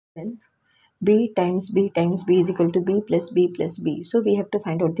Then b times b times b is equal to b plus b plus b. So we have to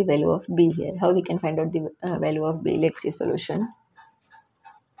find out the value of b here. How we can find out the value of b? Let's see solution.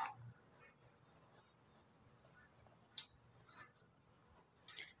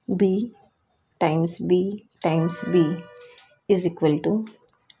 B times b times b is equal to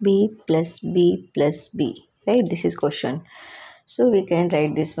b plus b plus b. Right? This is question. So we can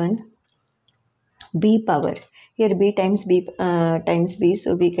write this one b power. Here b times b.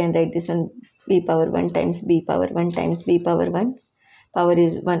 So we can write this one b power 1 times b power 1 times b power 1. Power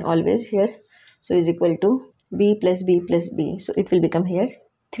is 1 always here. So is equal to b plus b plus b. So it will become here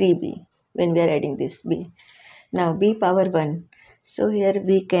 3b when we are adding this b. Now b power 1. So here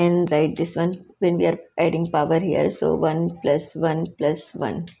we can write this one when we are adding power here. So 1 plus 1 plus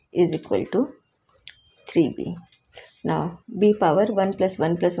 1 is equal to 3b. Now b power 1 plus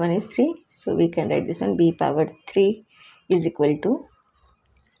 1 plus 1 is 3. So we can write this one b power 3 is equal to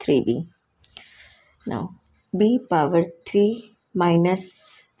 3b. Now b power 3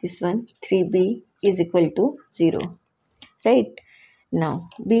 minus this one 3b is equal to 0. Right? Now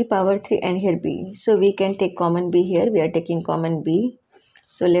b power 3 and here b. So we can take common b here. We are taking common b.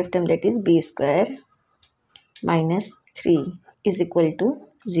 So left term, that is b square minus 3 is equal to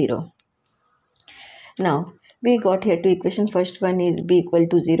 0. Now we got here two equations. First one is b equal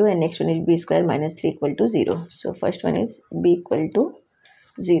to 0 and next one is b square minus 3 equal to 0. So first one is b equal to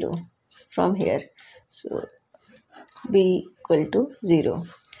 0 from here. So b equal to 0.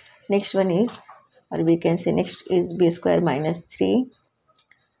 Next one is, or we can say next is b square minus 3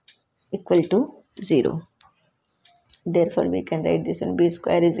 equal to 0. Therefore we can write this one b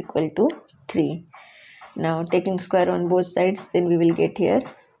square is equal to 3. Now taking square on both sides, then we will get here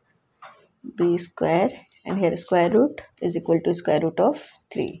b square and here square root is equal to square root of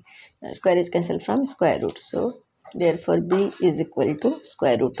 3. Now, square is cancelled from square root. So therefore b is equal to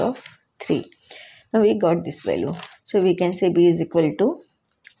square root of 3. Now we got this value. So we can say b is equal to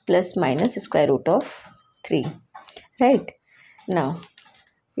plus minus square root of 3. Right? Now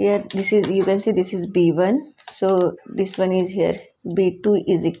here this is, you can see this is b1. So this one is here b2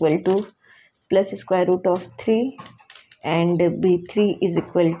 is equal to plus square root of 3 and b3 is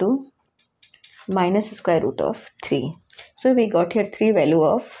equal to minus square root of 3. So we got here three value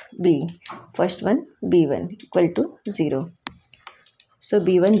of b. First one b1 equal to 0. So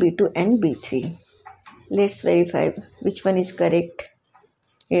b1, b2 and b3. Let's verify which one is correct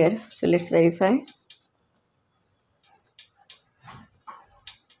here. So let's verify.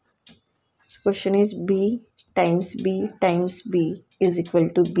 So question is b times b times b is equal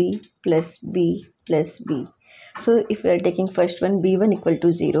to b plus b plus b. So if we are taking first one b1 equal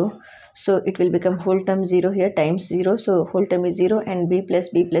to 0, so it will become whole term 0 here times 0. So whole term is 0 and b plus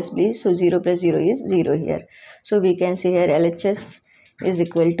b plus b. So 0 plus 0 is 0 here. So we can say here LHS is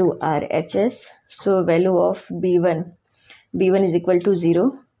equal to RHS. So value of b1 is equal to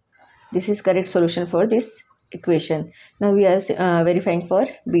 0. This is correct solution for this equation. Now we are verifying for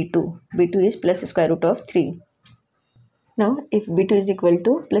b2. b2 is plus square root of 3. Now if b2 is equal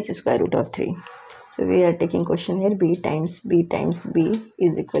to plus square root of 3. So we are taking question here b times b times b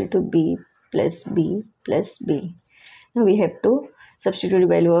is equal to b plus b plus b. Now we have to substitute the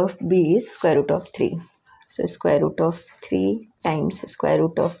value of b is square root of 3. So square root of 3 times square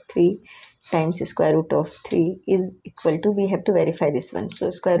root of 3 times square root of 3 is equal to, we have to verify this one.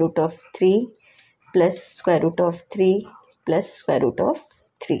 So square root of 3 plus square root of 3 plus square root of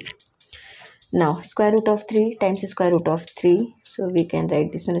 3. Now square root of 3 times square root of 3. So we can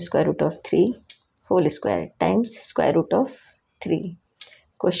write this one square root of 3 whole square times square root of 3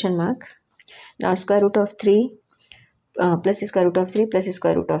 question mark. Now square root of 3 plus square root of 3 plus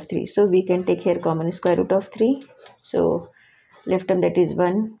square root of 3. So we can take here common square root of 3. So left term, that is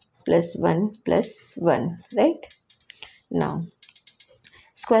 1 plus 1 plus 1. Right? Now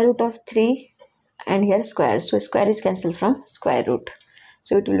square root of 3 and here square. So square is cancelled from square root.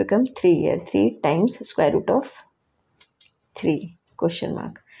 So it will become 3 here. 3 times square root of 3 question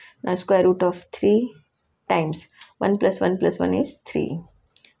mark. Now square root of 3 times 1 plus 1 plus 1 is 3.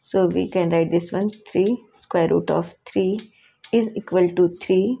 So we can write this one 3 square root of 3 is equal to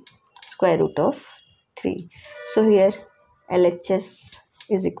 3 square root of 3. So here LHS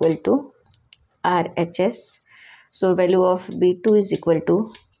is equal to RHS. So value of B2 is equal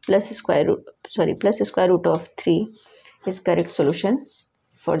to plus square root of 3 is correct solution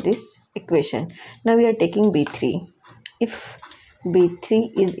for this equation. Now we are taking B3. If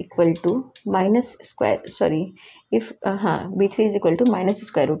B3 is equal to minus square, if B3 is equal to minus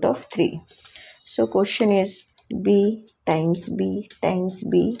square root of 3. So question is B times B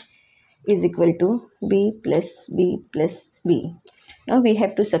is equal to B plus B plus B. Now we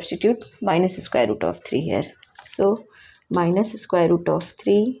have to substitute minus square root of 3 here. So minus square root of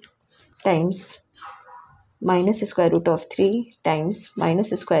 3 times minus square root of 3 times minus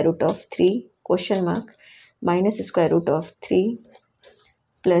square root of 3 question mark minus square root of 3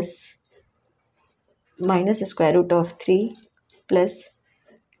 plus minus square root of 3 plus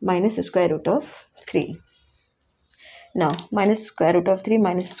minus square root of 3. Now minus square root of 3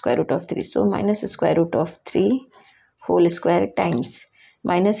 minus square root of 3. So minus square root of 3 whole square times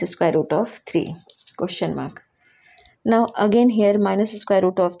minus square root of 3 question mark. Now again here minus square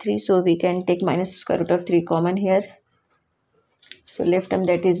root of 3, so we can take minus square root of 3 common here. So left term,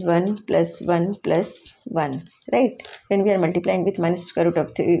 that is 1 plus 1 plus 1, right? When we are multiplying with minus square root of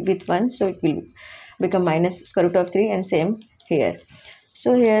 3 with 1, so it will become minus square root of 3, and same here.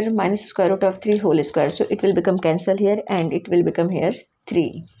 So here minus square root of 3 whole square, so it will become cancel here, and it will become here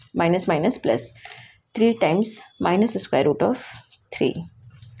 3 minus minus plus 3 times minus square root of 3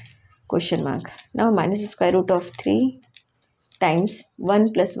 question mark. Now minus square root of 3 times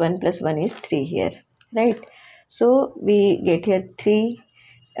 1 plus 1 plus 1 is 3 here, right? So we get here 3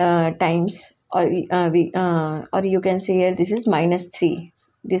 times, or or you can say here this is minus 3,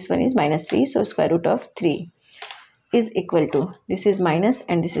 this one is minus 3, so square root of 3 is equal to, this is minus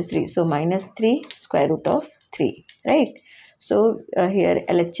and this is 3, so minus 3 square root of 3, right? So here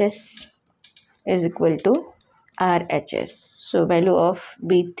LHS is equal to RHS. So value of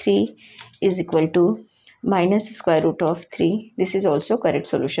B3 is equal to minus square root of 3. This is also correct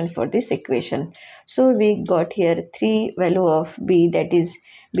solution for this equation. So we got here 3 value of B, that is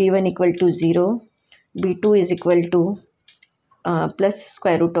B1 equal to 0, B2 is equal to plus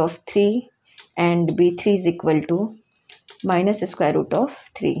square root of 3, and B3 is equal to minus square root of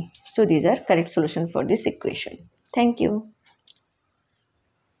 3. So these are correct solution for this equation. Thank you.